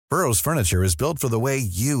Burrow's furniture is built for the way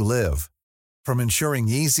you live. From ensuring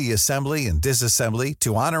easy assembly and disassembly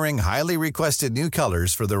to honoring highly requested new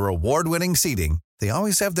colors for their award-winning seating, they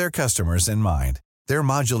always have their customers in mind. Their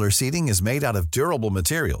modular seating is made out of durable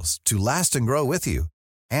materials to last and grow with you.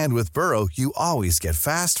 And with Burrow, you always get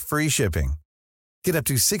fast, free shipping. Get up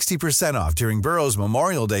to 60% off during Burrow's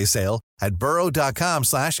Memorial Day sale at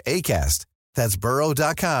burrow.com/ACAST. That's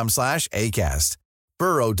burrow.com/ACAST.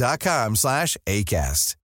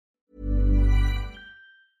 burrow.com/ACAST.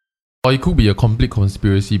 Or it could be a complete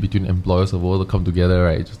conspiracy between employers of the world to come together,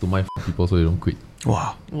 right? Just to mind people so they don't quit.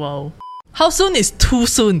 Wow. How soon is too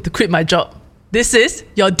soon to quit my job? This is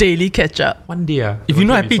your daily catch-up. One day. If you're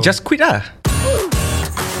not happy, just quit.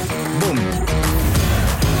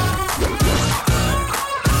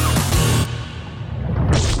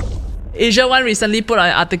 Asia One recently put out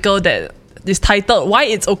an article that is titled "Why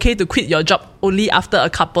It's Okay to Quit Your Job Only After a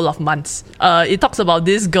Couple of Months." It talks about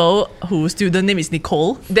this girl whose student name is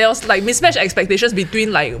Nicole. There was like mismatched expectations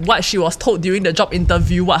between like what she was told during the job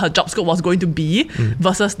interview, what her job scope was going to be,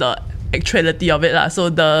 versus the actuality of it. So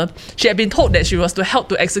she had been told that she was to help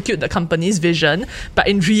to execute the company's vision, but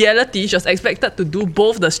in reality she was expected to do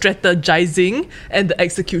both the strategizing and the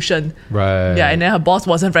execution. Right. Yeah, and then her boss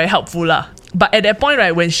wasn't very helpful. But at that point,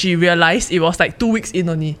 right, when she realized it was like 2 weeks in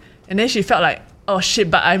only, and then she felt like, oh shit,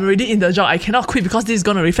 but I'm already in the job. I cannot quit because this is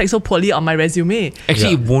going to reflect so poorly on my resume.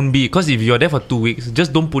 Actually, it won't be, because if you're there for 2 weeks,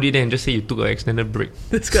 just don't put it there and just say you took an extended break.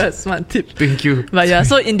 That's quite a smart tip. Thank you. But yeah,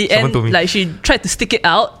 so in the Someone told end, me. like she tried to stick it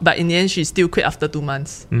out, but in the end, she still quit after 2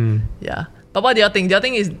 months. Yeah. But what do you think? Do you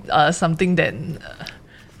think is something that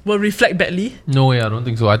will reflect badly? No, I don't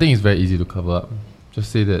think so. I think it's very easy to cover up.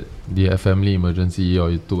 Just say that you had a family emergency or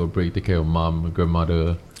you took a break, take care of your mom, your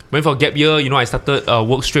grandmother. Went for a gap year, I started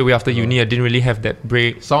work straight away after uni. I didn't really have that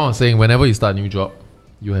break. Someone was saying whenever you start a new job,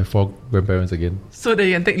 you have 4 grandparents again. So that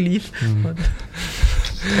you can take leave.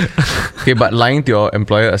 Okay, but lying to your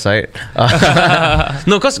employer aside,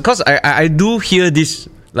 no, because I do hear this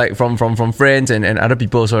like from friends and other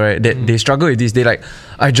people also, right? That they struggle with this. They like,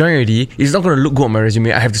 I joined already. It's not going to look good on my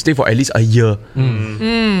resume. I have to stay for at least a year.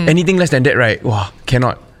 Anything less than that, right? Wow,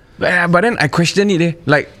 cannot. But then I question it.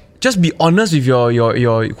 Like, just be honest with your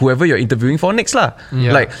whoever you're interviewing for next lah.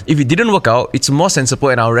 Like, if it didn't work out, it's more sensible,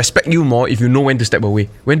 and I'll respect you more if you know when to step away,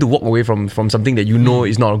 when to walk away from something that you know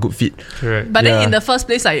is not a good fit. Correct. But then in the first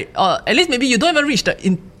place, like, or at least maybe you don't even reach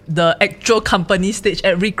the actual company stage.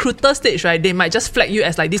 At recruiter stage, right, they might just flag you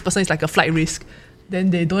as like, this person is like a flight risk.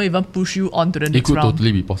 Then they don't even push you on to the next round. It could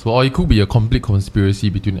totally be possible. Or it could be a complete conspiracy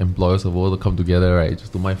between employers of the world to come together, right?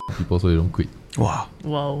 Just to mind people so they don't quit.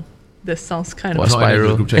 Wow. That sounds kind Well, of... not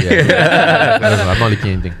any group chat yet. I don't know, I'm not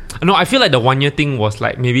leaking anything. No, I feel like the 1 year thing was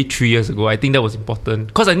like maybe 3 years ago. I think that was important.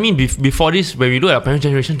 Because I mean, before this, when we look at our parents'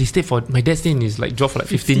 generation, they stayed for, my dad stayed in his like job for like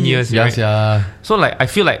 15 years. Yes, right? yeah. So like, I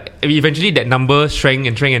feel like eventually that number shrank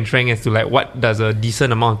as to like what does a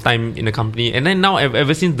decent amount of time in a company. And then now,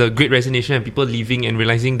 ever since the Great Resignation and people leaving and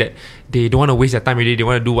realizing that they don't want to waste their time really, they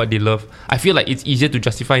want to do what they love, I feel like it's easier to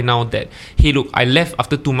justify now that, hey look, I left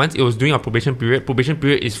after 2 months, it was during our probation period. Probation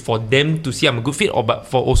period is for them to see I'm a good fit, or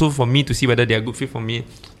but also for me to see whether they're a good fit for me.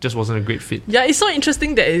 Just wasn't a great fit. Yeah, it's so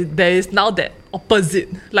interesting that there is now that opposite.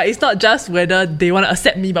 Like, it's not just whether they want to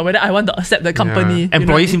accept me, but whether I want to accept the company. Yeah.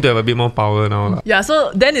 Employees seem to have a bit more power now. Yeah,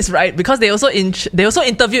 so then it's right, because they also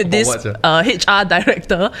interviewed this HR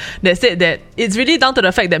director that said that it's really down to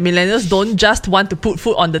the fact that millennials don't just want to put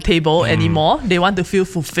food on the table anymore. They want to feel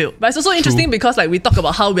fulfilled. But it's also interesting because like we talk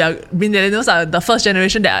about how millennials are the first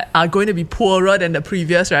generation that are going to be poorer than the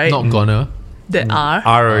previous, right? Not gonna. That are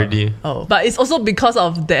already. But it's also because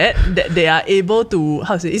of that they are able to,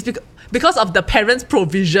 how to say, it's because of the parents'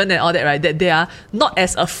 provision and all that, right, that they are not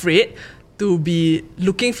as afraid to be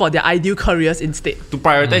looking for their ideal careers instead. To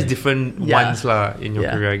prioritize different ones in your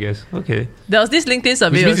career, I guess. Okay. There was this LinkedIn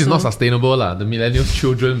survey. Which means it's not sustainable lah. The millennials'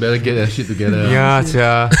 children better get their shit together.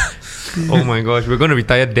 Yeah. Oh my gosh, we're going to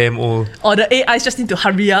retire damn old. Or the AIs just need to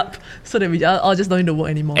hurry up so that we all just don't need to work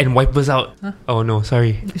anymore. And wipe us out. Huh? Oh no,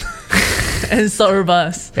 sorry. And serve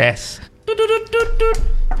us. Yes.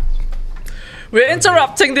 We're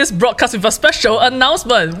interrupting this broadcast with a special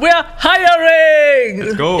announcement. We're hiring!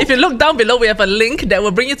 Let's go. If you look down below, we have a link that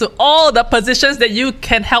will bring you to all the positions that you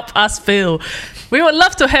can help us fill. We would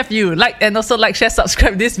love to have you. Like, share,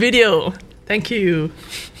 subscribe this video. Thank you.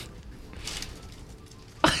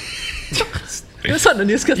 That's what the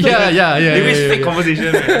newscaster. Yeah. Maybe it's fake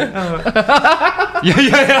conversation.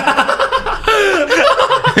 Yeah.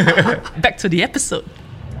 Back to the episode.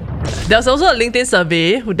 There was also a LinkedIn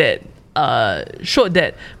survey that showed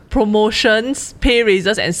that promotions, pay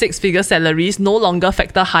raises, and six-figure salaries no longer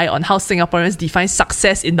factor high on how Singaporeans define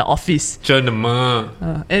success in the office. 真的吗?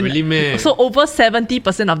 And Really, man? so over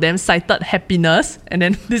 70% of them cited happiness, and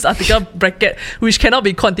then this article bracket, which cannot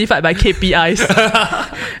be quantified by KPIs,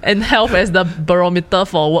 and health as the barometer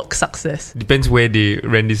for work success. Depends where they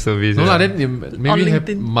ran these surveys. No yeah. lah, then maybe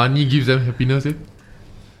LinkedIn. money gives them happiness.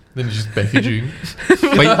 Then it's just packaging.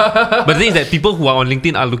 but the thing is that people who are on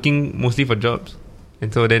LinkedIn are looking mostly for jobs.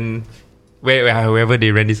 And so then, wherever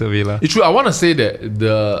they ran this survey lah. It's true. I want to say that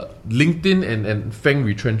the LinkedIn and Feng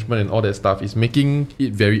retrenchment and all that stuff is making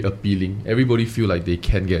it very appealing. Everybody feel like they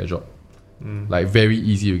can get a job. Like very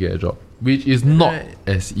easy to get a job. Which is not Right.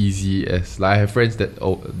 as easy as, like, I have friends that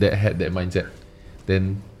had that mindset.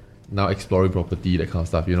 Then now exploring property, that kind of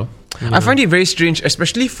stuff, you know? I find it very strange,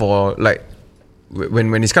 especially for like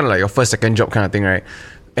when it's kind of like your first, second job kind of thing, right?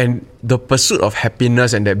 And the pursuit of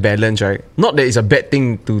happiness and that balance, right? Not that it's a bad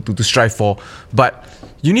thing to strive for, but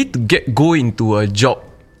you need to go into a job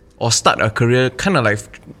or start a career kind of like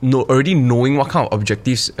already knowing what kind of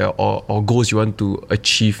objectives or goals you want to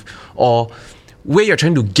achieve, or where you're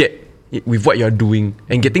trying to get with what you're doing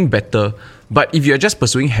and getting better. But if you're just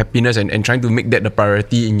pursuing happiness and trying to make that the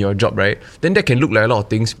priority in your job, right, then that can look like a lot of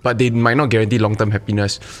things, but they might not guarantee long-term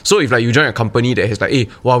happiness. So if like you join a company that has like, hey,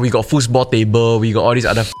 wow, we got foosball table, we got all this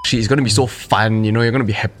other shit, it's gonna be so fun, you know, you're gonna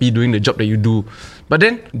be happy doing the job that you do. But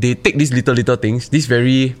then they take these little things, these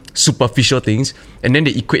very superficial things, and then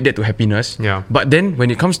they equate that to happiness. Yeah. But then when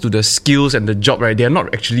it comes to the skills and the job, right, they are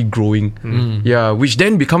not actually growing. Yeah, which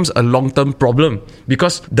then becomes a long-term problem,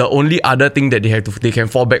 because the only other thing that they can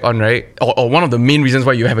fall back on, right, or one of the main reasons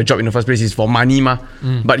why you have a job in the first place is for money,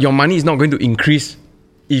 But your money is not going to increase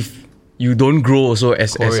if you don't grow also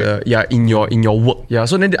as in your work. Yeah,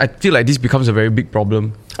 so then I feel like this becomes a very big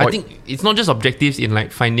problem. I think it's not just objectives in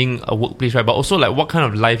like finding a workplace, right? But also like what kind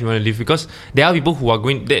of life you want to live. Because there are people who are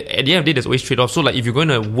at the end of the day, there's always trade-offs. So like if you're going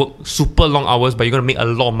to work super long hours, but you're going to make a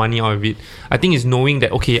lot of money out of it, I think it's knowing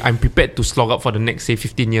that, okay, I'm prepared to slog up for the next, say,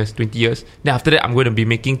 15 years, 20 years. Then after that, I'm going to be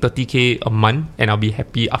making 30K a month and I'll be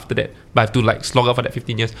happy after that. But I have to like slog up for that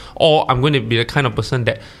 15 years. Or I'm going to be the kind of person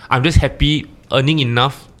that I'm just happy earning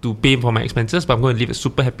enough to pay for my expenses, but I'm going to live a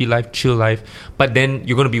super happy life, chill life. But then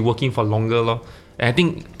you're going to be working for longer, lor. And I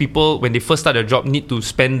think people, when they first start their job, need to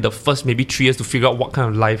spend the first maybe 3 years to figure out what kind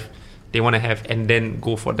of life they want to have and then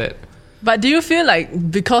go for that. But do you feel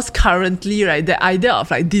like, because currently, right, the idea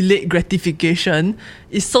of like delayed gratification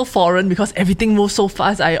is so foreign because everything moves so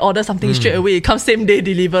fast, I order something straight away, it comes same day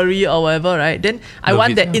delivery or whatever, right? Then I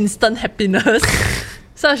want that instant happiness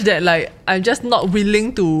such that like I'm just not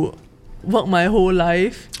willing to work my whole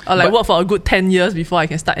life or like work for a good 10 years before I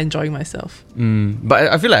can start enjoying myself.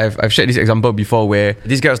 But I feel like I've shared this example before where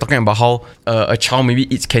this guy was talking about how a child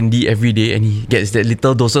maybe eats candy every day and he gets that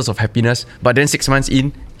little doses of happiness, but then 6 months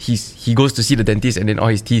in he goes to see the dentist and then all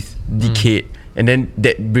his teeth decayed, and then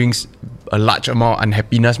that brings a large amount of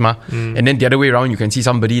unhappiness and then the other way around, you can see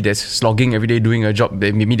somebody that's slogging every day doing a job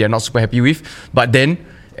that maybe they're not super happy with, but then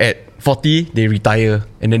at 40 they retire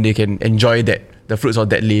and then they can enjoy the fruits of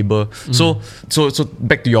that labor. So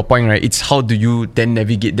back to your point, right? It's how do you then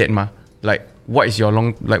navigate that, Like what is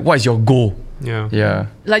your goal? Yeah.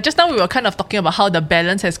 Like just now we were kind of talking about how the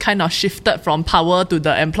balance has kind of shifted from power to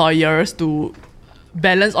the employers to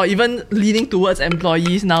balance, or even leaning towards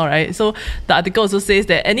employees now, right? So the article also says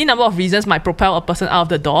that any number of reasons might propel a person out of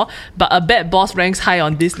the door, but a bad boss ranks high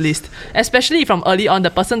on this list, especially if from early on the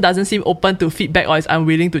person doesn't seem open to feedback or is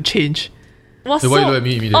unwilling to change. Was So why you look at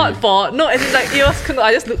me immediately? odd for no, as in like it was.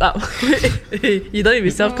 I just looked up. You don't need to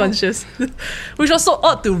be self-conscious, which was so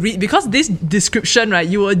odd to read because this description, right?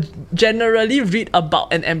 You will generally read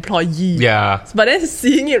about an employee, Yeah. but then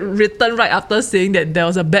seeing it written right after saying that there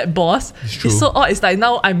was a bad boss, true. it's so odd. It's like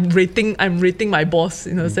now I'm rating my boss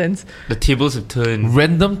in a sense. The tables have turned.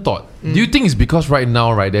 Random thought. Do you think it's because right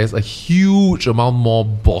now, right, there's a huge amount more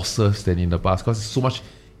bosses than in the past because it's so much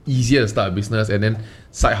easier to start a business and then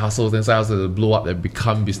side hustles blow up and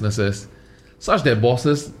become businesses, such that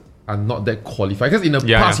bosses are not that qualified? Because in the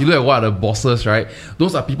past, you look at what are the bosses, right?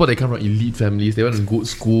 Those are people that come from elite families, they went to good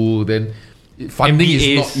school, then funding MBAs.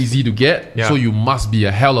 is not easy to get, so you must be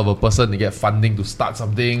a hell of a person to get funding to start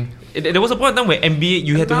something. There was a point in time where MBA,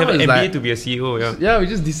 you had to have an Now MBA it's to be a CEO. Yeah. Yeah, we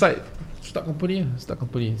just decide, start company.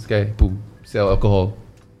 This guy, boom, sell alcohol.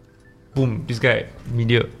 Boom. This guy,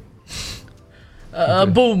 media.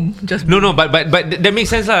 Boom. Just No, but that makes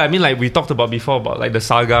sense, lah. I mean, like we talked about before about like the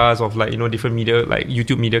sagas of like, you know, different media, like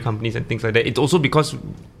YouTube media companies and things like that. It's also because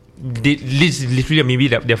this is literally maybe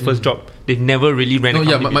their first job. They've never really ran a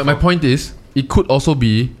company my point is, it could also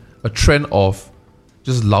be a trend of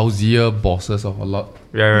just lousier bosses of a lot.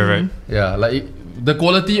 Right. Yeah, like the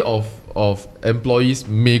quality of employees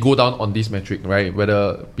may go down on this metric, right?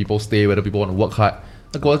 Whether people stay, whether people want to work hard.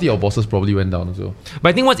 The quality of bosses probably went down as well. But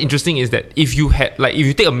I think what's interesting is that if you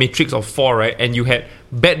take a matrix of 4, right, and you had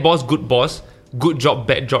bad boss, good job,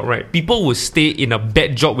 bad job, right, people would stay in a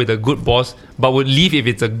bad job with a good boss, but would leave if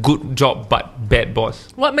it's a good job but bad boss.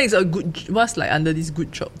 What makes a good? What's like under this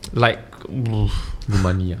good job? Like, The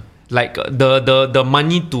money, like the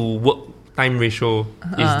money to work time ratio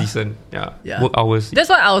is decent. Yeah. Work hours. That's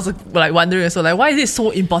why I was like wondering also, like, why is it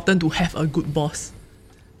so important to have a good boss?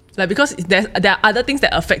 Like, because there are other things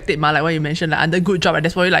that affect it, like what you mentioned, like under good job, right?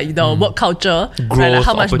 That's probably like the work culture, Growth, right? Like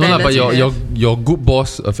how much opportunity. No, balance but you have. your good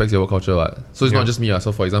boss affects your work culture, right? So it's not just me.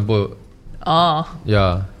 So for example,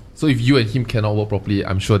 yeah. So if you and him cannot work properly,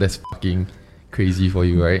 I'm sure that's fucking crazy for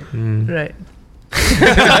you, right? Right.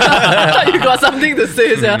 You got something to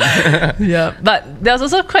say, yeah. Yeah. But there's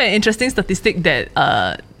also quite an interesting statistic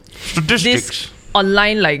that this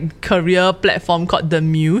online like career platform called The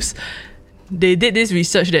Muse, they did this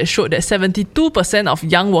research that showed that 72% of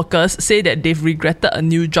young workers say that they've regretted a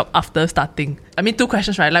new job after starting. I mean, 2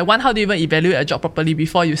 questions, right? Like, one, how do you even evaluate a job properly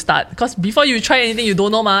before you start? Because before you try anything, you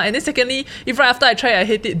don't know, ma. And then secondly, if right after I try, I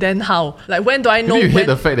hate it, then how? Like, when do I know Maybe you hate when?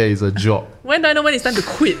 the fact that it's a job. When do I know when it's time to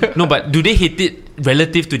quit? No, but do they hate it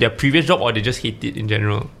relative to their previous job, or they just hate it in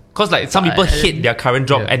general? Because like some people hate their current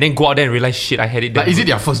job and then go out there and realize, shit, I had it. Like, is it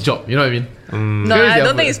their first job? You know what I mean? No, I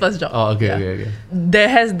don't think it's first job. Oh, okay, Yeah.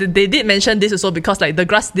 okay. They did mention this also because like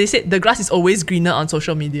they said the grass is always greener on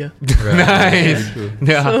social media. Nice. True.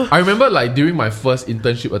 Yeah. I remember like during my first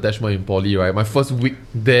internship attachment in poly, right? My first week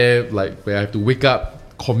there, like where I have to wake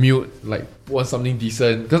up, commute, like want something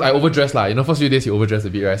decent. Because I overdress like, first few days you overdress a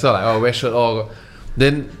bit, right? So like, wear shirt,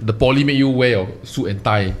 then the poly make you wear your suit and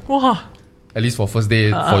tie. Wow. At least for first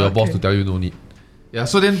day, for your boss to tell you no need. Yeah,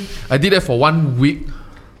 so then I did that for 1 week.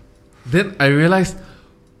 Then I realized,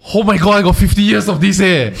 oh my god, I got 50 years of this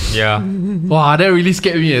here. Yeah. Wow, that really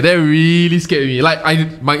scared me. Like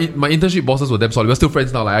my internship bosses were damn solid. We're still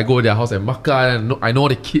friends now. Like I go to their house and makan, and I know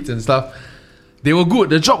the kids and stuff. They were good.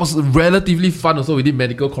 The job was relatively fun also. We did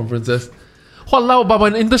medical conferences. Walao, but my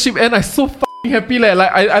internship end, I'm so fucking happy. Like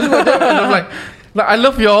I look at them and I'm like I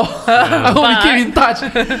love y'all. I hope we keep in touch.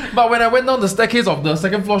 But when I went down the staircase of the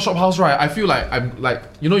second floor shop house, right, I feel like I'm like,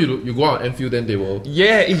 you go out and Enfield, then they will.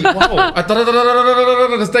 Yeah. Wow.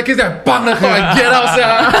 The staircase, I bang the car, I get out.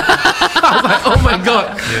 I was like, oh my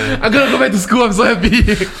god, I'm gonna go back to school. I'm so happy.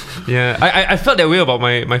 Yeah, I felt that way about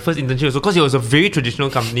my first internship also, because it was a very traditional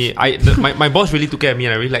company. My boss really took care of me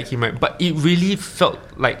and I really liked him, right? But it really felt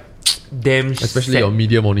like damn Especially sad. your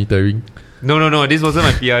media monitoring. No, this wasn't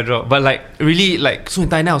my PR job. But like really like so in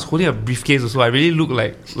Thailand I was holding a briefcase also. I really looked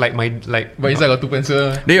like my like. But inside got 2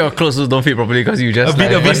 pencils. Then your clothes also don't fit properly because you just A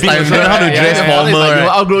bit first big time also. learn how to Yeah, dress yeah, formal, Like, you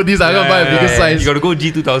right? outgrow this, I'm gonna buy a bigger size. You gotta go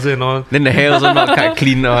G2000 and all. Then the hair also not cut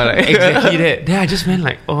clean or like. Exactly that. Then I just went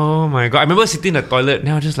like, oh my god. I remember sitting in the toilet.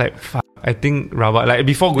 Now I was just like, fuck. I think rabak. Like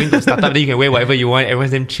before going to a startup, then you can wear whatever you want. Everyone's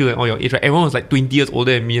damn chill and all your age. Right? Everyone was like 20 years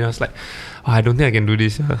older than me, and I was like, oh, I don't think I can do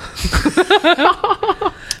this.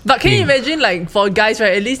 But can you imagine, like, for guys,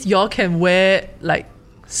 right, at least y'all can wear, like,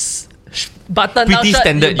 button down Pretty shirt,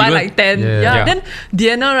 standard, you buy you like 10. Yeah. Yeah. Then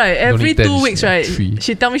Diana, right, every need 10, 2 weeks, right, 3.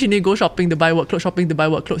 she tell me she need to go shopping to buy work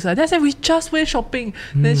clothes, Then I said, we just went shopping.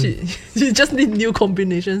 Then she just need new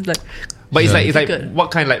combinations, like, But it's like Difficult. what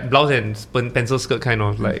kind, like blouse and pencil skirt kind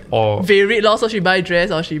of like, or varied loh. So she buy dress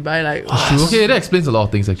or she buy like. Okay, that explains a lot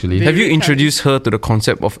of things actually. Very Have you kind. introduced her to the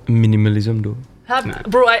concept of minimalism though?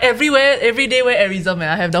 Bro, I every day wear Arism, man.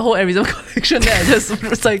 I have the whole Arism collection that I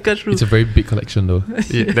just cycle through. It's a very big collection though.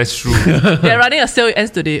 yeah, that's true. They're running a sale, it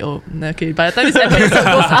ends today. Oh, okay. By the time this episode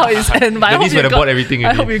goes out, it's end. But I That hope means you when I got, bought everything I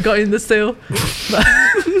already. hope you got in the sale.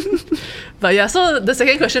 But yeah, so the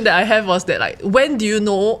second question that I have was that, like, when do you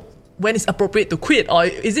know when it's appropriate to quit, or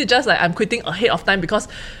is it just like I'm quitting ahead of time? Because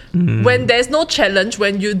when there's no challenge,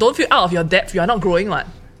 when you don't feel out of your depth, you are not growing, one.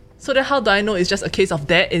 So then how do I know it's just a case of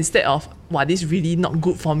that instead of, wow, this is really not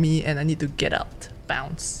good for me and I need to get out,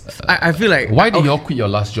 bounce? I feel like Why did y'all quit your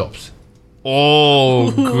last jobs?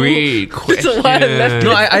 Oh, great That's why I left question.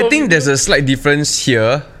 No, I think there's a slight difference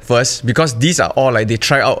here first, because these are all like they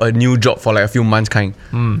try out a new job for like a few months kind,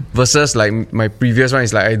 versus like my previous one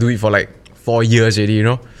is like I do it for like 4 years already, you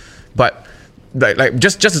know. But like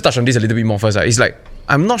just to touch on this a little bit more first, it's like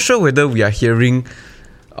I'm not sure whether we are hearing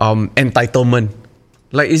entitlement.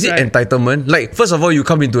 Like, is it Right. entitlement? Like, first of all, you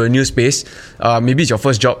come into a new space, maybe it's your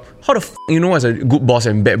first job. How the you know what's a good boss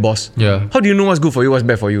and bad boss? Yeah. How do you know what's good for you, what's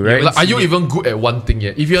bad for you, right? Like, are you even good at one thing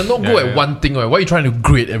yet? If you're not good Yeah, at yeah. one thing, right, why are you trying to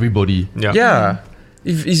grade everybody? Yeah. Yeah.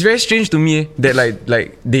 It's very strange to me that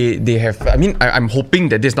like they have. I mean, I'm hoping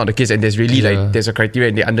that that's not the case, and there's really like there's a criteria,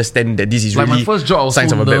 and they understand that this is Like really my first job, I was signs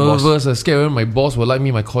so of a bad boss. nervous. I scared whether my boss will like me,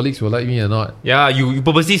 my colleagues will like me or not. Yeah, you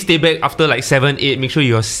purposely stay back after like 7, 8. Make sure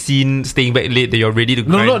you're seen staying back late. That you're ready to.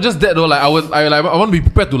 No, grind. not just that though. Like I want to be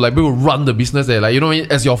prepared to like be able to run the business there. Like, you know what I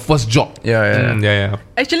mean? As your first job. Yeah. Yeah.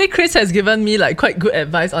 Actually, Chris has given me like quite good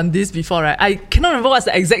advice on this before, right? I cannot remember what's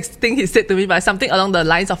the exact thing he said to me, but something along the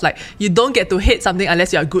lines of like, you don't get to hate something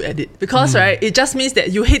unless you are good at it. Because, right, it just means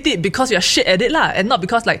that you hate it because you're shit at it lah, and not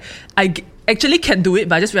because like, actually can do it,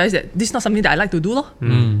 but I just realized that this is not something that I like to do lor.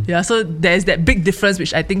 Yeah, so there's that big difference,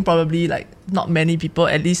 which I think probably like not many people,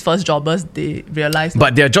 at least first jobbers, they realize.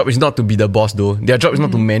 But their job is not to be the boss though. Their job is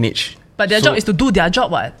not to manage. But their job is to do their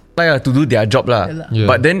job, what? Like to do their job lah. Yeah lah. Yeah.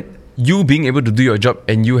 But then you being able to do your job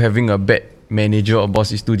and you having a bad manager or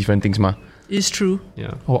boss is two different things, ma. It's true.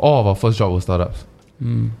 Yeah. All of our first job were startups.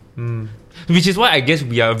 Which is why I guess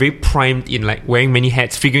we are very primed in like wearing many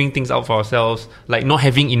hats, figuring things out for ourselves, like not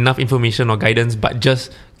having enough information or guidance, but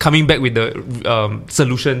just coming back with the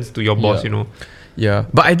solutions to your boss, Yeah. you know. Yeah,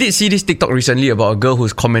 but I did see this TikTok recently about a girl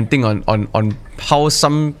who's commenting on how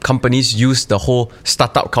some companies use the whole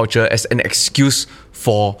startup culture as an excuse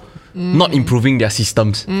for not improving their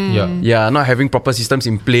systems. Yeah, not having proper systems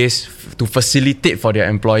in place to facilitate for their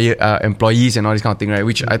employees and all this kind of thing, right?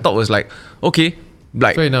 Which I thought was like, okay,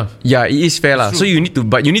 like Fair enough. Yeah, it is fair lah. So you need to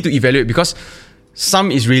evaluate, because some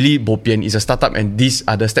is really bopian. It's a startup, and these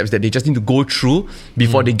are the steps that they just need to go through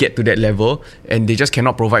before they get to that level, and they just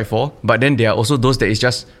cannot provide for. But then there are also those that is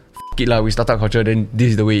just f it lah with startup culture. Then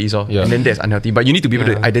this is the way it is, and then that's unhealthy. But you need to be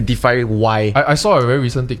able to identify why. I saw a very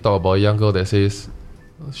recent TikTok about a young girl that says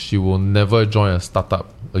she will never join a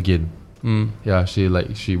startup again. Yeah, she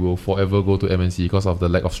will forever go to MNC because of the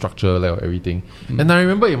lack of structure, lack of everything. And I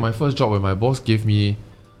remember in my first job when my boss gave me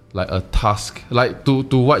like a task, like to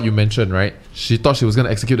what you mentioned, right? She thought she was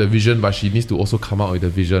gonna execute the vision, but she needs to also come out with the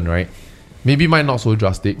vision, right? Maybe mine not so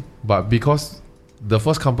drastic, but because the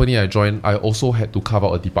first company I joined, I also had to carve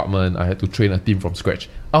out a department. I had to train a team from scratch.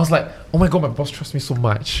 I was like, oh my god, my boss trusts me so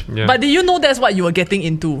much. Yeah. But did you know that's what you were getting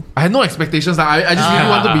into? I had no expectations. I just really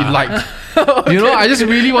wanted to be liked. You know, I just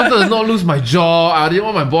really wanted to not lose my job. I didn't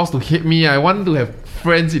want my boss to hate me. I wanted to have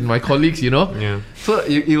friends in my colleagues, you know. Yeah. So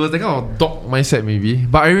it was that kind of dog mindset maybe.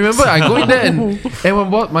 But I remember I go in there and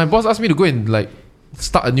when my boss asked me to go and like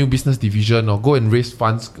start a new business division or go and raise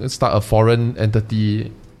funds, start a foreign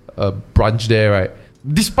entity branch there, right?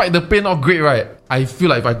 Despite the pay not great, right? I feel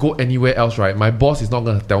like if I go anywhere else, right, my boss is not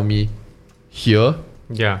gonna tell me here,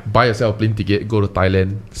 Yeah. buy yourself a plane ticket, go to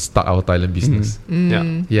Thailand, start our Thailand business.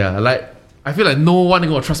 Yeah. Yeah, like I feel like no one is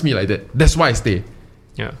gonna trust me like that. That's why I stay.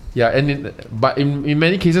 Yeah. Yeah, and but in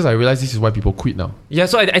many cases I realize this is why people quit now. Yeah,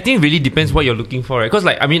 so I think it really depends what you're looking for, right? Because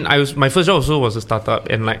like, I mean, my first job also was a startup,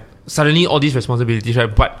 and like suddenly all these responsibilities,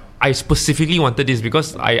 right? But I specifically wanted this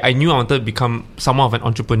because I knew I wanted to become somewhat of an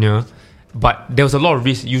entrepreneur. But there was a lot of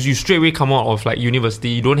risk. You straight away come out of like university,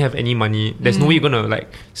 you don't have any money. There's no way you're gonna like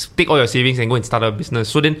take all your savings and go and start a business.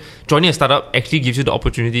 So then joining a startup actually gives you the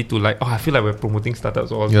opportunity to like, I feel like we're promoting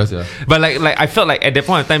startups also. Yes, yeah. But like I felt like at that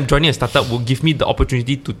point of time, joining a startup will give me the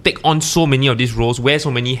opportunity to take on so many of these roles, wear so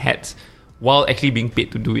many hats, while actually being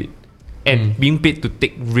paid to do it, and being paid to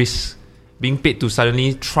take risks, being paid to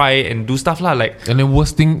suddenly try and do stuff lah. Like, And then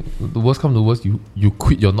worst come to worst, you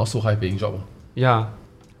quit your not so high paying job. yeah.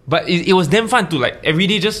 But it was damn fun to like every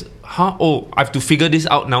day just I have to figure this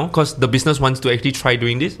out now because the business wants to actually try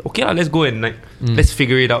doing this. Okay lah, let's go and like let's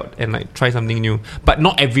figure it out and like try something new. But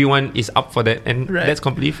not everyone is up for that, and Right. that's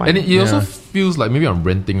completely fine. And it also feels like, maybe I'm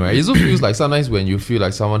renting, right? It also feels like sometimes when you feel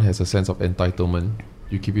like someone has a sense of entitlement,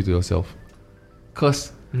 you keep it to yourself.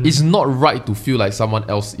 Because it's not right to feel like someone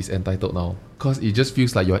else is entitled now. Because it just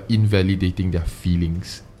feels like you're invalidating their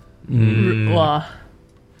feelings. Wow.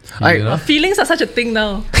 You know? Feelings are such a thing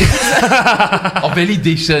now. Or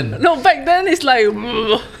validation. No, back then it's like,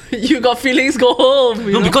 you got feelings, go home.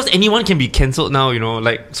 You no, know? because anyone can be cancelled now, you know.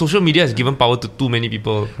 Like social media has given power to too many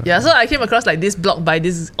people. Yeah, so I came across like this blog by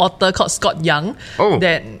this author called Scott Young. Oh.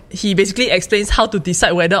 That he basically explains how to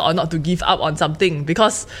decide whether or not to give up on something.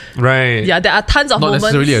 Because Right. yeah, there are tons of Not moments.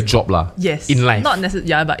 necessarily a job lah. Yes. In life. Not necessarily,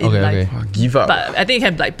 yeah, but in Okay, life. okay. Give up. But I think it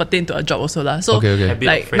can like pertain to a job also lah. So Okay. Habit of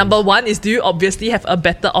like friends. number one is, do you obviously have a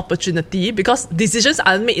better opportunity? Because decisions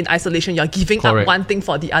aren't made in isolation. You're giving Correct. up one thing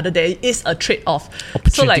for the other. There is a trade-off. So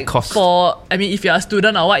Opportunity like cost. if you're a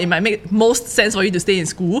student or what, it might make most sense for you to stay in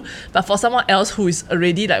school. But for someone else who is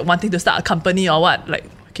already like wanting to start a company or what, like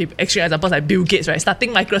okay, extreme examples like Bill Gates, right?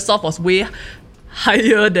 Starting Microsoft was way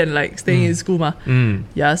higher than like staying in school, ma.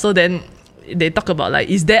 Yeah. So then they talk about like,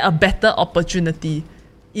 is there a better opportunity?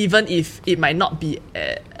 even if it might not be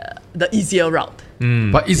the easier route.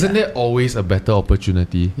 But isn't there always a better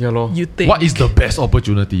opportunity? Yeah, lor. You think? What is the best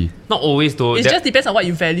opportunity? Not always though. It just depends on what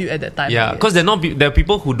you value at that time. yeah, because there are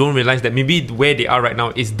people who don't realize that maybe where they are right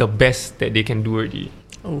now is the best that they can do already.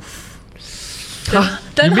 Oof.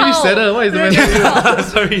 Then You made it how? sadder. What is the matter?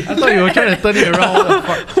 Sorry, I thought you were trying to turn it around. What the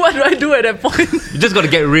fuck? What do I do at that point? you just got to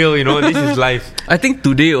get real. This is life. I think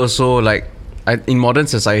today also, like, in modern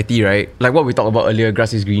society, right, like what we talked about earlier,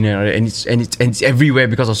 grass is greener, right? and it's everywhere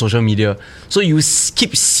because of social media. So you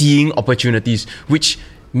keep seeing opportunities, which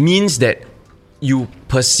means that you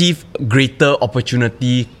perceive greater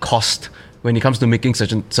opportunity cost when it comes to making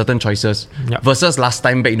certain choices, Yep. versus last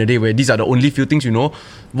time back in the day where these are the only few things you know.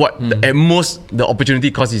 At most the opportunity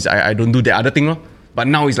cost is I don't do the other thing, but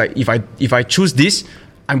now it's like if I choose this,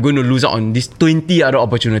 I'm going to lose out on these 20 other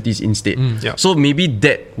opportunities instead. Yeah. So maybe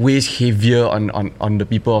that weighs heavier on the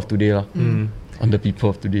people of today. On the people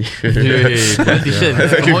of today. Hey,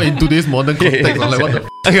 politician. More in today's modern context, I'm like, what the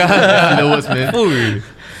f*** filler words, man.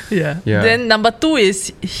 Yeah. Yeah. Then number 2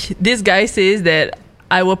 is this guy says that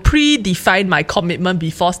I will predefine my commitment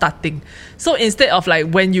before starting. So instead of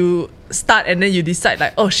like when you start and then you decide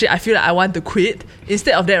like, oh shit, I feel like I want to quit.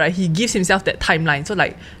 Instead of that, right, he gives himself that timeline. So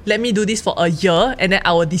like, let me do this for a year and then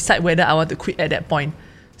I will decide whether I want to quit at that point.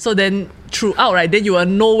 So then throughout, right, then you will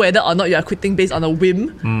know whether or not you are quitting based on a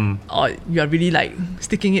whim or you are really like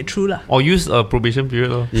sticking it through lah. Or use a probation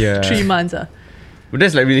period. Yeah. 3 months. But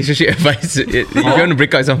that's like relationship advice. If you want to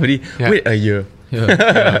break up with somebody, Yeah. wait a year.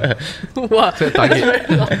 Wow. Target.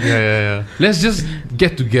 Yeah. Let's just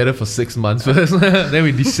get together for 6 months first. Then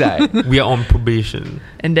we decide. We are on probation.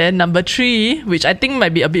 And then number 3, which I think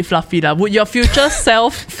might be a bit fluffy lah. Would your future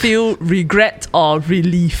self feel regret or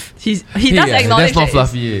relief? He does acknowledge that's not that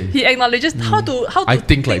fluffy. he acknowledges how to I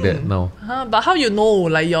think like that now. But how you know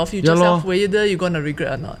like your future Yeah lor. self whether you're gonna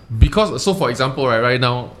regret or not? Because, so for example, right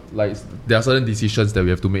now, like there are certain decisions that we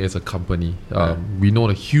have to make as a company. We know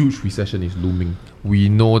the huge recession is looming. We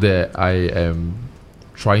know that I am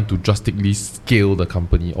trying to drastically scale the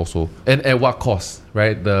company also, and at what cost,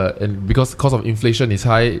 right? And because cost of inflation is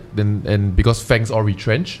high, and because FANGs all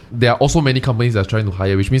retrench, there are also many companies that are trying to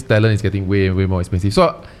hire, which means talent is getting way more expensive.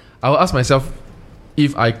 So I will ask myself,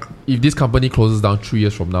 if this company closes down 3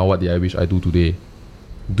 years from now, what did I wish I do today?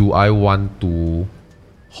 Do I want to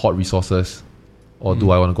hoard resources, or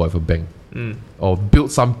do I want to go out with a bang, or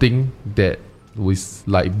build something that was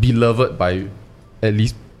like beloved by at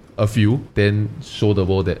least a few, then show the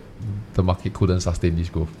world that the market couldn't sustain this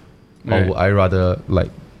growth? Right. Or would I rather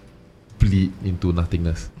like bleed into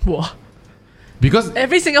nothingness? Wow. Because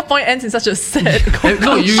Every single point ends in such a sad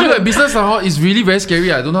no, you conclusion. know, business somehow is really very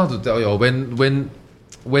scary. I don't know how to tell you.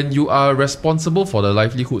 When you are responsible for the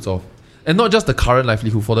livelihoods of, and not just the current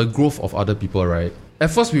livelihood, for the growth of other people, right? At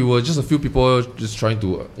first, we were just a few people just trying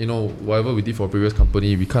to, whatever we did for a previous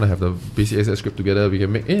company, we kind of have the basic asset script together. We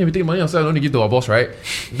can make, we take money ourselves, don't need to give to our boss, right?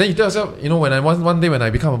 Then you tell yourself, when I one day when I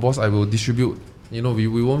become a boss, I will distribute. We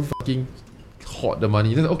won't fucking hoard the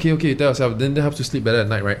money. Then okay, you tell yourself. Then that helps you sleep better at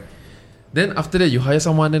night, right? Then after that, you hire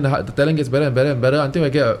someone, then the talent gets better and better and better until I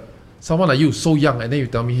get someone like you, so young, and then you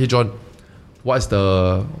tell me, hey John, what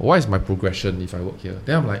is my progression if I work here?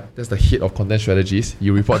 Then I'm like, that's the head of content strategies.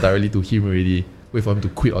 You report directly to him already. Wait for him to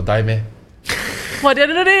quit or die, man. Well, the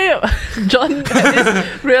other day, John had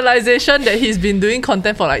this realization that he's been doing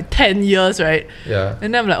content for like 10 years, right? Yeah.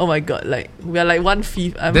 And then I'm like, oh my god, like we are like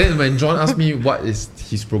 1/5. Then when John asked me what is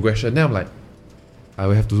his progression, then I'm like, I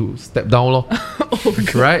will have to step down, lor.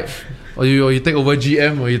 Right? Or you take over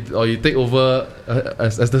GM, or you take over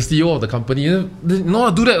as the CEO of the company. No,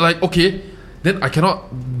 I do that. Like, okay, then I cannot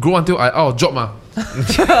grow until I out of job, ma.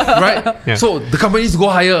 Right? Yeah. So the company needs to go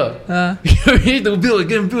higher. We need to build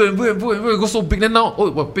again, build and go so big. Then now,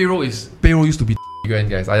 payroll used to be grand,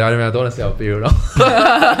 guys. I don't want to say our payroll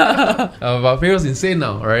now. But payroll's insane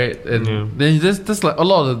now, right? And then that's like a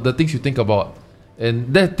lot of the things you think about,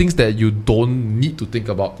 and there are things that you don't need to think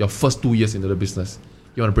about your first 2 years into the business.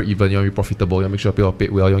 You want to break even, you want to be profitable, you want to make sure people are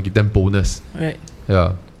paid well, you want to give them bonus. Right.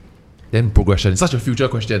 Yeah. Then progression. It's such a future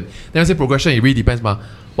question. Then I say progression, it really depends, ma.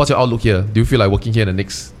 What's your outlook here? Do you feel like working here in the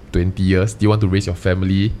next 20 years? Do you want to raise your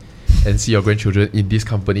family and see your grandchildren in this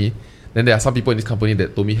company? Then there are some people in this company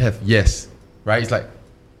that told me yes. Right? It's like,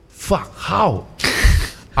 fuck, how?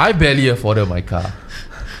 I barely afforded my car.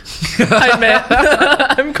 Hi, man.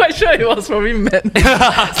 I'm quite sure it was probably meant.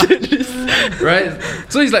 Right?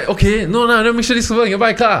 So he's like, okay, no, make sure this person can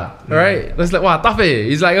buy a car. Right? That's like, wow, tough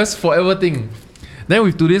eh. It's like a forever thing. Then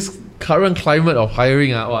with today's current climate of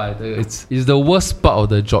hiring, it's the worst part of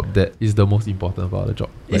the job that is the most important part of the job.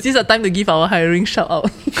 Is this a time to give our hiring shout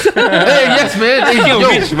out? Hey, yes, man. Hey, Speaking of yo.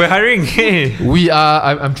 which, we're hiring. Hey.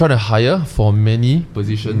 I'm trying to hire for many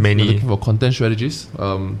positions. Many. We're looking for content strategists,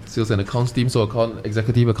 sales and accounts team, so account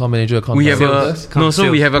executive, account manager, account We have sales.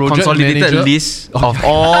 we have a Project consolidated manager. list of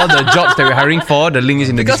all the jobs that we're hiring for. The link is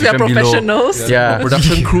in the Because we are description below. professionals. Yeah.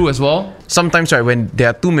 production crew as well. Sometimes, right, when there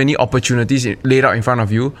are too many opportunities laid out in front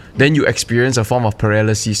of you, then you experience a form of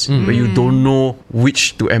paralysis where you don't know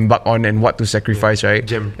which to embark on and what to sacrifice, right?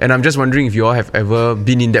 Gem. And I'm just wondering if you all have ever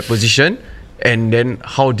been in that position, and then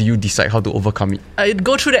how do you decide how to overcome it? I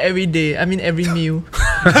go through that every day. I mean, every meal.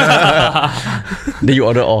 Then you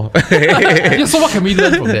order all. Yeah, so what can we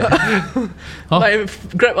learn from that? My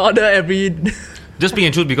Grab order every. Just pick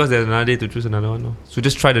and choose because there's another day to choose another one. No? So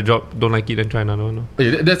just try the job, don't like it, then try another one. No?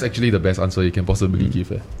 Hey, that's actually the best answer you can possibly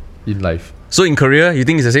give in life. So in Korea, you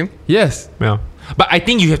think it's the same? Yes. Yeah. But I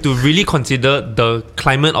think you have to really consider the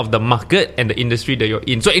climate of the market and the industry that you're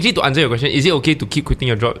in. So actually, to answer your question, is it okay to keep quitting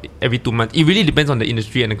your job every 2 months? It really depends on the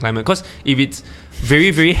industry and the climate. Because if it's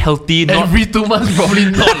very, very healthy, not Every 2 months, probably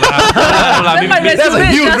not. Then my that's a resume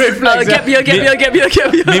is huge red just flag, gap year, gap year, gap year,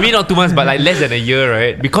 gap year. maybe not 2 months, but like less than a year,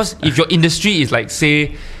 right? Because if your industry is like,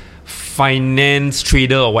 say, finance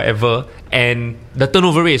trader or whatever, and the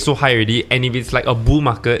turnover rate is so high already, and if it's like a bull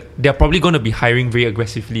market, they're probably going to be hiring very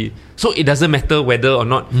aggressively. So it doesn't matter whether or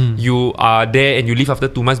not you are there and you leave after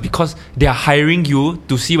 2 months, because they are hiring you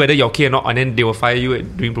to see whether you're okay or not, and then they will fire you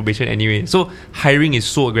during probation anyway. So hiring is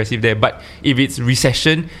so aggressive there. But if it's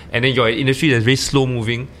recession and then you're in an industry that's very slow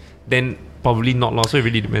moving, then probably not. So it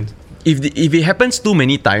really depends. If it happens too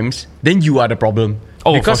many times, then you are the problem.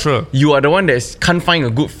 Oh, because for sure. you are the one that can't find a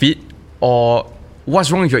good fit, or what's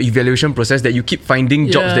wrong with your evaluation process that you keep finding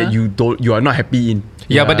jobs Yeah. that you are not happy in.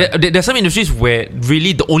 Yeah, but there's some industries where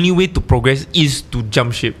really the only way to progress is to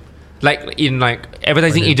jump ship. Like in like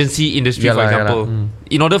advertising agency industry, Yeah for lah, yeah example. lah.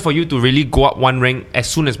 In order for you to really go up one rank as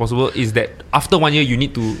soon as possible, is that after 1 year you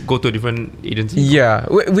need to go to a different agency. Yeah,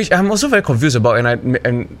 which I'm also very confused about, and I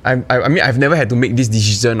mean I've never had to make this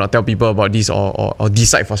decision or tell people about this or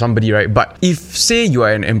decide for somebody, right? But if say you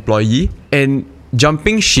are an employee and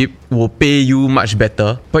jumping ship will pay you much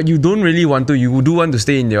better, but you don't really want to, you do want to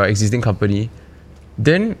stay in your existing company,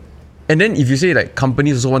 then if you say like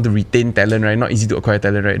companies also want to retain talent, right? Not easy to acquire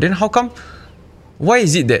talent, right? Then how come? Why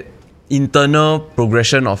is it that internal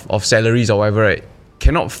progression of salaries or whatever, right,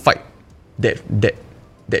 cannot fight that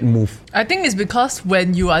move? I think it's because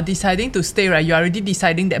when you are deciding to stay, right, you're already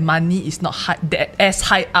deciding that money is not as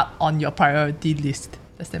high up on your priority list.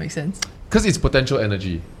 Does that make sense? Because it's potential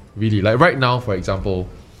energy, really. Like right now, for example,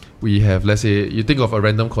 we have, let's say, you think of a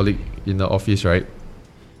random colleague in the office, right?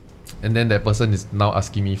 And then that person is now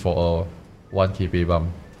asking me for a 1K pay bump.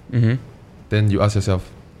 Then you ask yourself,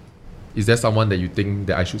 is there someone that you think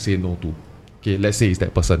that I should say no to? Okay, let's say it's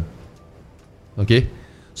that person. Okay?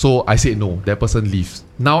 So I said no, that person leaves.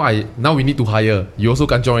 Now we need to hire. You also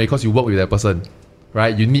can't join because you work with that person.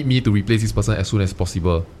 Right? You need me to replace this person as soon as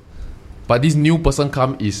possible. But this new person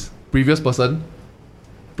come is previous person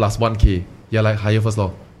plus 1K. Yeah, like hire first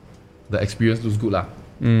lor. The experience looks good lah.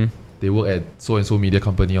 They work at so-and-so media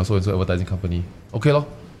company or so-and-so advertising company. Okay lor.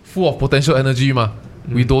 Full of potential energy ma.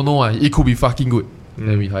 We don't know it could be fucking good.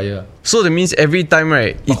 Then we hire. So that means every time,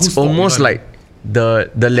 right, But it's who's fault almost you want? like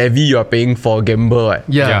the levy you are paying for gamble, right?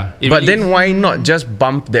 Yeah. It But really- then why not just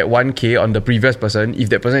bump that 1K on the previous person if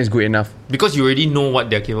that person is good enough? because you already know what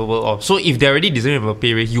they're capable of. So if they're already deserving of a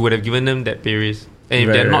pay raise, you would have given them that pay raise. And if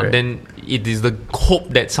Right, they're right, not, right. then it is the hope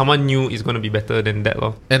that someone new is going to be better than that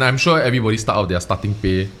lor. And I'm sure everybody start out their starting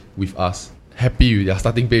pay with us. Happy with their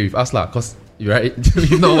starting pay with us lah. Cause right,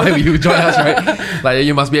 you know why you join us, right? Like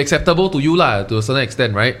you must be acceptable to you lah, to a certain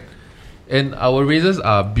extent, right? And our raises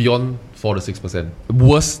are beyond 4 to 6%.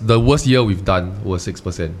 The worst year we've done was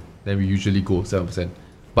 6%. Then we usually go 7%.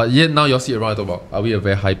 But yet now you all sit around and talk about, are we a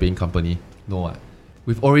very high paying company? No.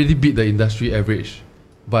 We've already beat the industry average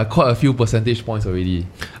by quite a few percentage points already.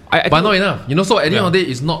 I But think- not enough. You know, so at the end Yeah. of the day,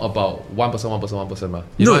 it's not about 1%, ma.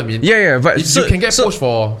 You know No, what I mean? yeah, but if you can get poached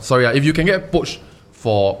for, if you can get poached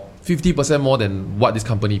for 50% more than what this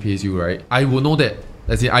company pays you, right? I will know that.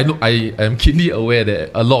 As in, I am keenly aware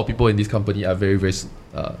that a lot of people in this company are very, very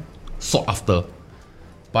sought after.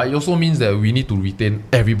 But it also means that we need to retain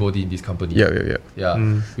everybody in this company. Yeah.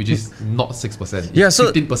 Which is not 6%. It's Yeah,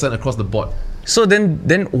 so- 15% across the board. So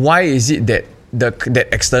then why is it that that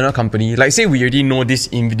external company, like say we already know this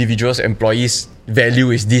individual's employees' value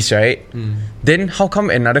is this, right? Then how come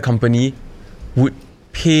another company would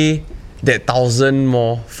pay that 1,000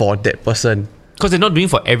 more for that person? Because they're not doing it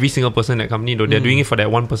for every single person in that company though. They're doing it for that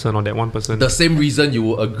one person or that one person. The same reason you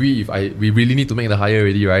will agree if we really need to make the hire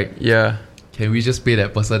already, right? Yeah. Can we just pay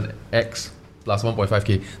that person X plus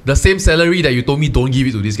 1.5k. The same salary that you told me don't give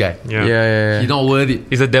it to this guy. Yeah. He's not worth it.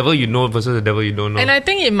 It's the devil you know versus the devil you don't know. And I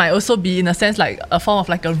think it might also be, in a sense, like a form of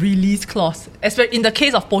like a release clause, especially in the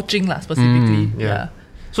case of poaching, specifically. yeah.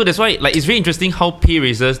 So that's why, like, it's very interesting how pay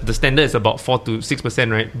raises, the standard is about 4 to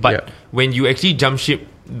 6%, right? But when you actually jump ship,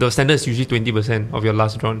 the standard is usually 20% of your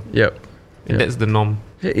last drawn. And that's the norm.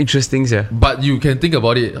 Interesting, yeah. But you can think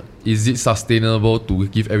about it. Is it sustainable to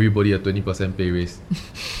give everybody a 20% pay raise?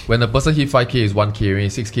 When a person hit 5k is 1k already,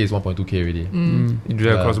 6k is 1.2k already. You do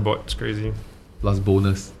that across the board. It's crazy. Plus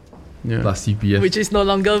bonus. Plus CPF. Which is no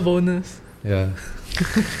longer bonus. Yeah.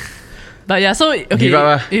 But yeah, so okay. Give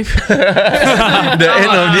up, if The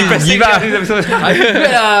end of this, give up.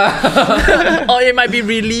 or it might be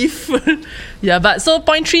relief. Yeah, but so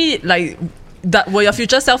point 3, like, that will your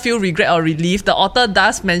future self feel regret or relief? The author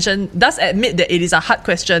does admit that it is a hard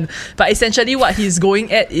question, but essentially what he's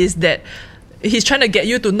going at is that he's trying to get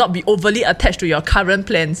you to not be overly attached to your current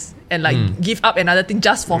plans and like give up another thing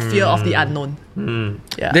just for fear of the unknown.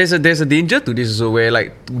 Yeah. There's a danger to this also, where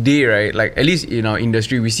like today, right, like at least in our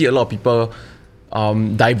industry, we see a lot of people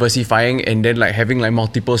diversifying and then like having like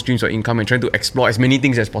multiple streams of income and trying to explore as many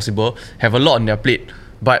things as possible, have a lot on their plate.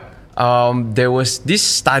 But there was this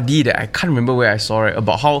study that I can't remember where I saw it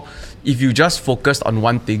about how if you just focused on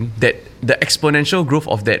one thing, that the exponential growth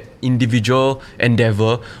of that individual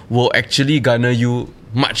endeavor will actually garner you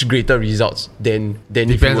much greater results than if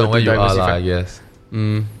you Depends were on where to you are, diversify. I guess.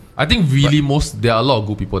 I think really there are a lot of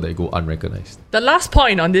good people that go unrecognized. The last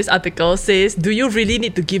point on this article says, do you really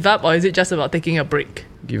need to give up, or is it just about taking a break?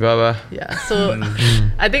 Give up. Yeah, so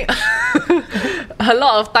I think a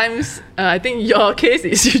lot of times, I think your case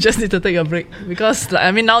is you just need to take a break, because like,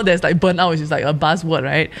 I mean, now there's like burnout, which is like a buzzword,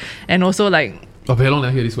 right? And also like, Oh, very long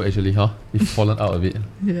never hear this word actually, huh? You've fallen out of it.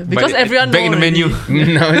 yeah, because everyone back in know the menu.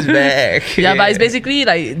 already. Now it's back. Yeah, but it's basically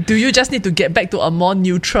like, do you just need to get back to a more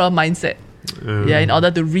neutral mindset? Yeah, in order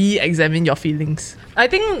to re-examine your feelings. I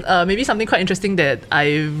think maybe something quite interesting that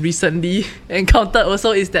I recently encountered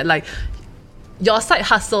also is that like your side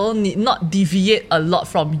hustle need not deviate a lot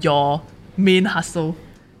from your main hustle.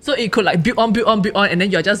 So it could like build on, and then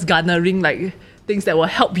you're just garnering like things that will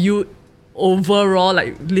help you overall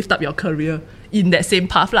like lift up your career in that same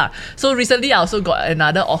path lah. So recently I also got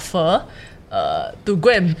another offer to go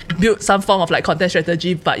and build some form of like content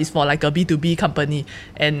strategy, but it's for like a B2B company,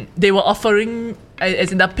 and they were offering,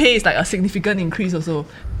 as in the pay is like a significant increase also.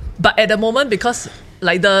 But at the moment, because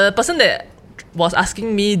like the person that was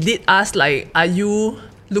asking me did ask like, are you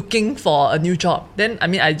looking for a new job? Then I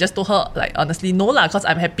mean, I just told her like, honestly no lah, because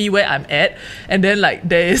I'm happy where I'm at. And then like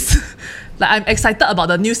there is like, I'm excited about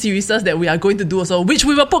the new series that we are going to do also, which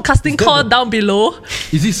we will put casting call down below.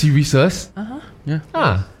 Is it series? Yeah.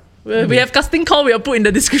 Ah. We have casting call, we'll put in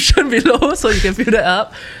the description below so you can fill that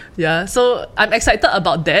up. Yeah, so I'm excited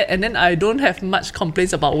about that, and then I don't have much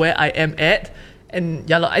complaints about where I am at. And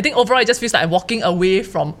yeah, I think overall it just feels like I'm walking away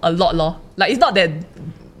from a lot. Like, it's not that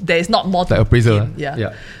there is not more to Like appraisal. gain.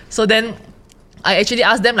 Yeah. So then I actually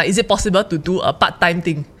asked them like, is it possible to do a part-time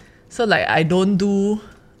thing? So like I don't do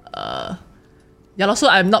so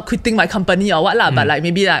I'm not quitting my company or what lah, but like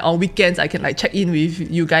maybe like on weekends I can like check in with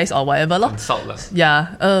you guys or whatever lor. Consult lah.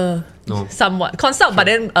 Yeah, No. somewhat consult, but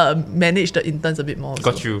then manage the interns a bit more. Also.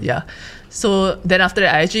 Got you. Yeah. So then after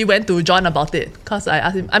that, I actually went to John about it, because I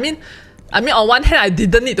asked him. I mean, on one hand, I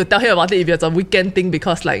didn't need to tell him about it if it's a weekend thing,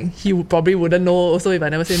 because like he probably wouldn't know also if I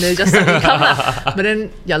never say it, just suddenly come lah. But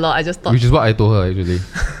then I just thought. Which is what I told her actually.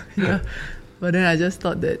 Yeah. But then I just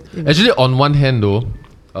thought that. Actually, on one hand though,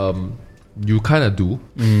 you kind of do,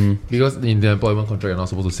 because in the employment contract you're not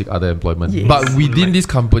supposed to seek other employment. Yes. But within this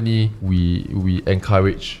company, we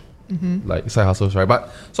encourage like side hustles, right? But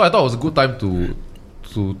so I thought it was a good time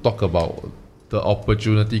to talk about the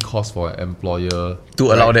opportunity cost for an employer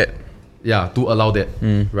To allow that. Yeah, to allow that,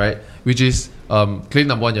 right? Which is claim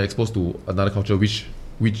number one, you're exposed to another culture which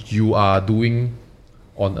you are doing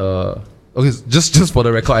on a. Okay, just for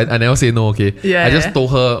the record, I never say no, okay? Yeah. I just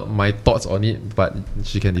told her my thoughts on it, but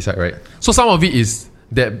she can decide, right? So some of it is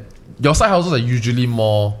that your side hustles are usually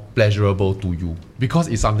more pleasurable to you, because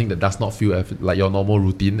it's something that does not feel like your normal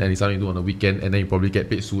routine, and it's something you do on a weekend, and then you probably get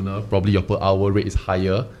paid sooner. Probably your per hour rate is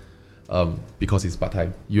higher, because it's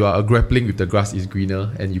part-time. You are grappling with the grass is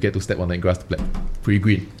greener, and you get to step on that grass to pretty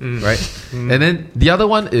green, right? And then the other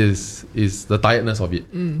one is the tiredness of it,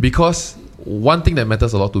 because one thing that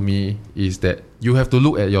matters a lot to me is that you have to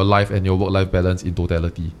look at your life and your work-life balance in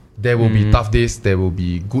totality. There will be tough days, there will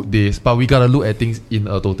be good days, but we gotta look at things in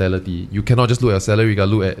a totality. You cannot just look at your salary, you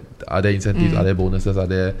gotta look at are there incentives, are there bonuses, are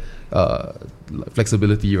there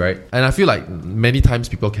flexibility, right? And I feel like many times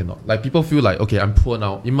people cannot. Like people feel like, okay, I'm poor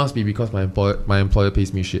now. It must be because my employer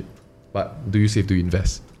pays me shit. But do you save to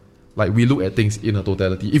invest? Like we look at things in a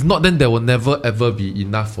totality. If not, then there will never ever be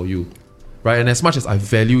enough for you, right? And as much as I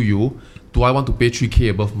value you, do I want to pay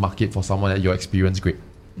 3K above market for someone at your experience grade?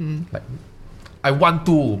 Like, I want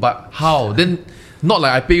to, but how? Then, not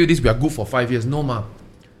like I pay you this, we are good for 5 years. No, ma.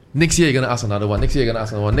 Next year, you're going to ask another one. Next year, you're going to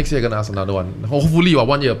ask another one. Next year, you're going to ask another one. Hopefully, you are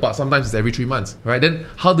 1 year apart. Sometimes it's every 3 months, right? Then,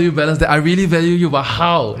 how do you balance that? I really value you, but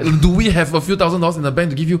how? Do we have a few $1,000s in the bank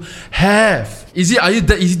to give you? Have. Are you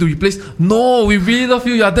that easy to replace? No, we really love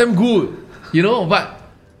you. You are damn good. You know, but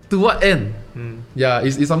to what end? Yeah,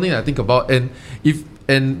 it's something I think about. And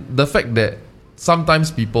the fact that sometimes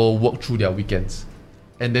people work through their weekends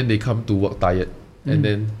and then they come to work tired and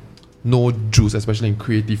then no juice, especially in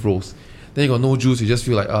creative roles. Then you got no juice, you just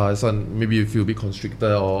feel like maybe you feel a bit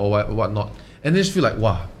constricted or whatnot. And then you just feel like,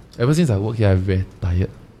 wow, ever since I work here, I'm very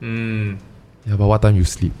tired. Yeah, but what time you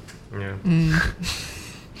sleep? Yeah.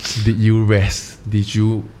 Did you rest? Did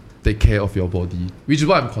you take care of your body? Which is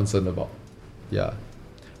what I'm concerned about. Yeah.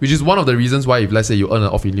 Which is one of the reasons why, if let's say you earn an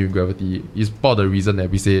off in lieu in Gravity, is part of the reason that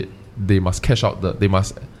we say they must cash out they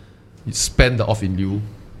must spend the off in lieu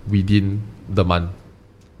within the month.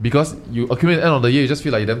 Because you accumulate at the end of the year, you just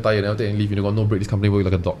feel like you're damn tired and never take any leave, you got no break, this company work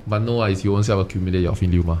like a dog. But no, is you only have accumulate your off in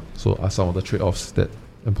lieu ma. So are some of the trade-offs that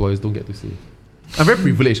employers don't get to say. I'm very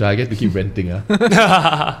privileged, I get to keep renting.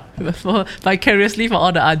 Vicariously for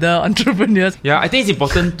all the other entrepreneurs. Yeah, I think it's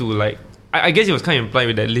important to like, I guess it was kind of implied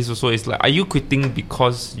with that list also. It's like, are you quitting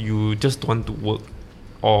because you just want to work,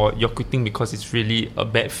 or you're quitting because it's really a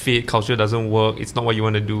bad fit, culture doesn't work, it's not what you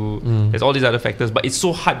want to do. There's all these other factors, but it's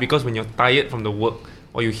so hard because when you're tired from the work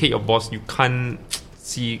or you hate your boss, you can't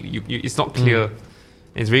see it's not clear. And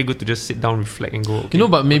it's very good to just sit down, reflect, and go, okay, you know,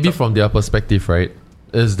 but maybe from their perspective, right,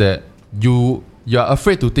 is that you're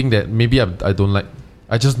afraid to think that maybe I don't like,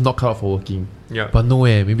 I just not cut out for working. Yeah. But no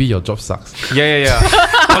way, maybe your job sucks. Yeah.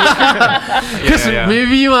 Because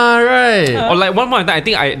maybe right. Or like one point in time, I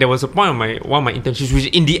think there was a point on one of my internships, which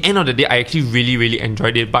in the end of the day, I actually really, really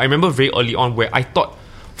enjoyed it. But I remember very early on where I thought,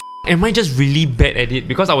 am I just really bad at it?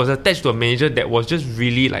 Because I was attached to a manager that was just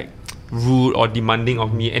really like rude or demanding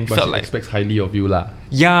of me and but felt she like expects highly of you lah.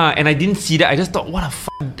 Yeah, and I didn't see that. I just thought, what the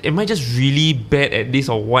fuck? Am I just really bad at this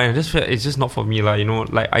or what? And I just felt it's just not for me lah. You know,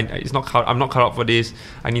 like I'm not cut out for this.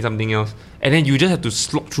 I need something else. And then you just have to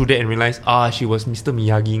slog through that and realize, she was Mr.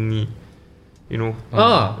 Miyagi-ing me. You know,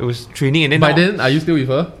 it was training. And then by then, are you still with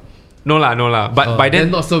her? No lah. But by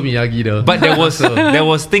then, not so Miyagi though. But there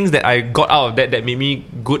was things that I got out of that made me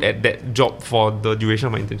good at that job for the duration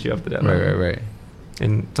of my internship after that. Right.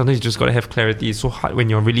 And sometimes you just gotta have clarity. It's so hard when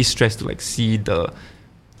you're really stressed to like see the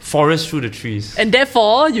forest through the trees. And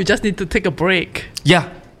therefore, you just need to take a break. Yeah.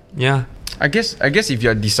 I guess if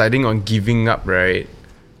you're deciding on giving up, right?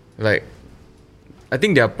 Like, I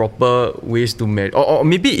think there are proper ways to manage. Or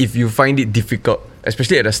maybe if you find it difficult,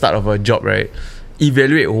 especially at the start of a job, right?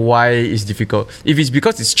 Evaluate why it's difficult. If it's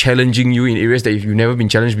because it's challenging you in areas that you've never been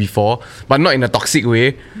challenged before, but not in a toxic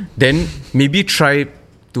way, then maybe try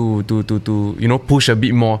to push a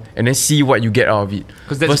bit more and then see what you get out of it.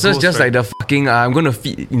 Versus growth, just right? Like the fucking I'm gonna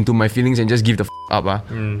feed into my feelings and just give the up.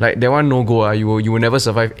 Like that one no go. You will never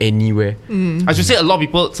survive anywhere. I should say a lot of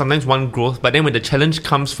people sometimes want growth, but then when the challenge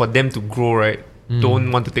comes for them to grow, right, don't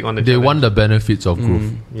want to take on the challenge. They want the benefits of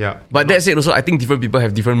growth. Yeah. But that said also, I think different people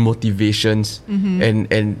have different motivations, and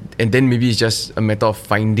then maybe it's just a matter of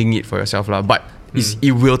finding it for yourself lah. But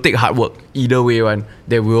it will take hard work either way.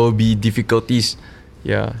 There will be difficulties.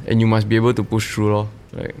 Yeah, and you must be able to push through lor.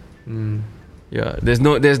 Like, yeah, there's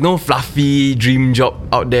no fluffy dream job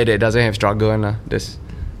out there that doesn't have struggle lah.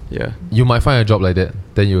 Yeah. You might find a job like that,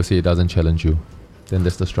 then you'll say it doesn't challenge you. Then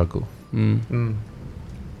there's the struggle.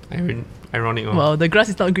 Ironic. Well, the grass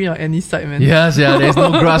is not green on any side, man. Yes, there's no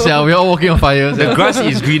grass. We're all walking on fire. The grass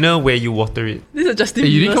is greener where you water it. This is Justin. Hey,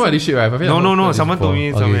 you didn't come out this shit, right? No. Someone told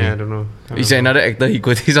me somewhere. I don't know. He's another actor. He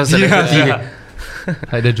could take some celebrity.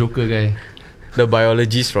 Like the Joker guy. The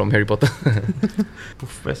biologist from Harry Potter.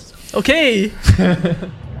 Okay.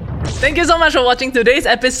 Thank you so much for watching today's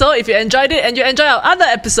episode. If you enjoyed it and you enjoy our other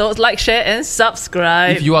episodes, like, share and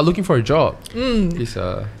subscribe. If you are looking for a job, please,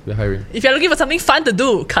 we're hiring. If you're looking for something fun to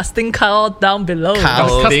do, casting call down below.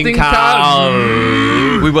 Casting call.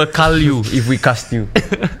 We will call you if we cast you.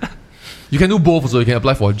 You can do both, so you can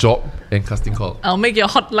apply for a job and casting call. I'll make your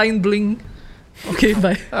hotline bling. Okay,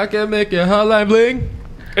 bye. I can make your hotline bling.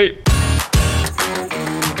 Hey.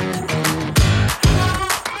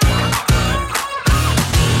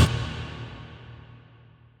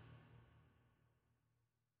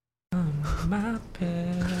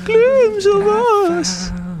 Glimpse of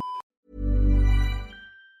us.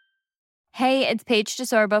 Hey, it's Paige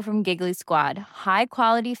DeSorbo from Giggly Squad. High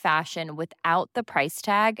quality fashion without the price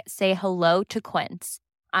tag. Say hello to Quince.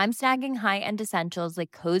 I'm snagging high-end essentials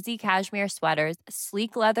like cozy cashmere sweaters,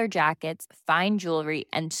 sleek leather jackets, fine jewelry,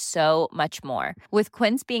 and so much more. With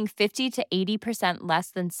Quince being 50 to 80%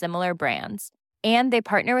 less than similar brands. And they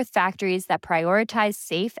partner with factories that prioritize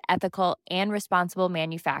safe, ethical, and responsible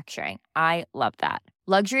manufacturing. I love that.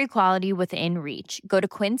 Luxury quality within reach. Go to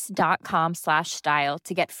quince.com/style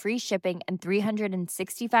to get free shipping and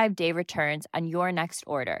 365-day returns on your next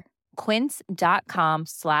order.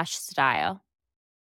 Quince.com/style.